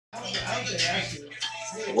What's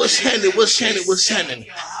happening? What's happening? What's happening?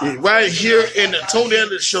 Right here in the Tony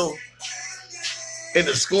Ellis show, and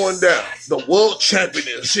it's going down. The world champion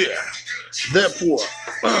is here. Therefore,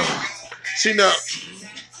 see now,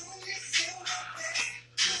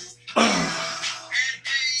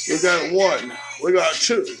 we got 1, we got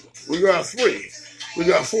 2, we got 3, we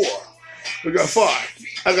got 4, we got 5.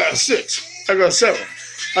 I got 6, I got 7,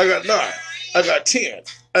 I got 9, I got 10,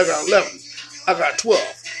 I got 11, I got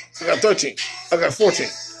 12, I got 13, I got 14,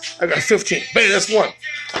 I got 15. Bang, that's 1.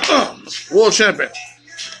 World champion.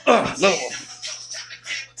 Another one.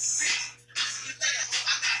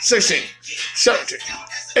 16, 17,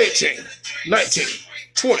 18, 19,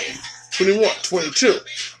 20, 21, 22,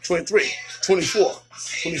 23, 24,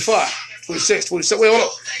 25, 26, 27. Wait, hold on.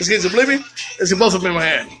 Let's get some believing. Let's get both of them in my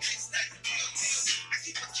hand.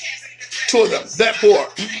 2 of them. That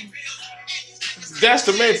part. That's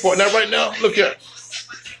the main part. Now, right now, look at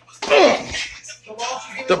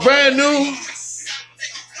the brand new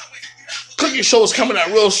cookie show is coming out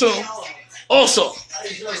real soon. Also,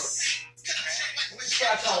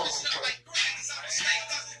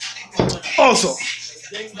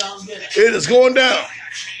 it is going down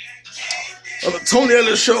on the Tony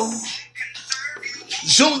Ellis show,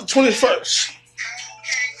 June 21st.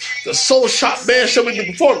 The Soul Shop Band shall be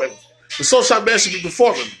performing. The Soul Shop Band shall be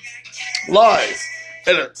performing live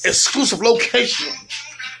at an exclusive location.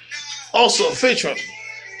 Also featuring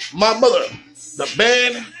my mother, the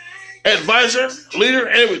band advisor, leader,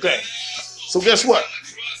 and everything. So guess what?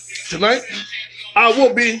 Tonight, I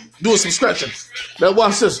will be doing some scratching. Now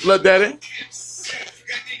watch this, little daddy.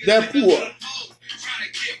 That poor.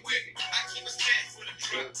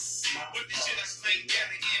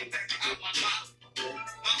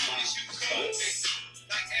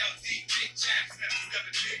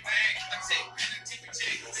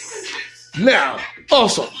 Now,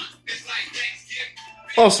 also,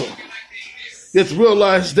 you have to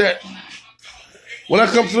realize that when I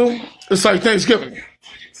come through, it's like Thanksgiving. You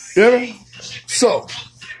hear me? So,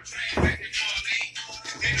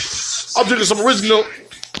 I'm drinking some original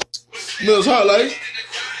Mills High Life.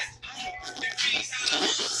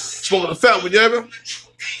 Smoking the fat one, you hear me?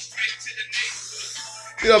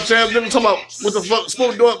 You know what I'm saying? I'm talking about what the fuck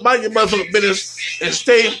supposed to do. Mind your motherfucking business and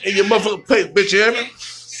stay in your motherfucking place, bitch, you hear me?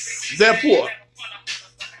 That poor.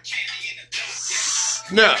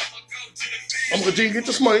 Now, I'm gonna continue to get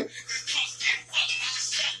this money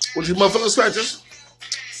with these motherfucking scratches,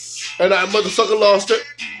 and I motherfucking lost it.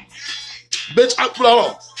 Bitch, I'm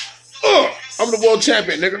the world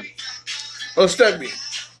champion, nigga. Understand me?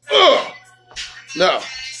 Now,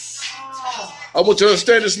 I want you to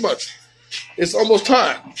understand this much. It's almost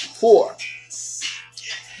time for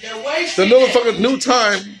the motherfucking new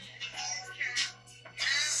time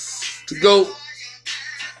to go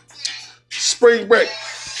spring break.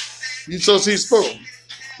 You shall see Spoon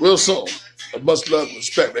real soon. Much love and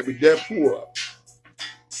respect, baby. Dead poor.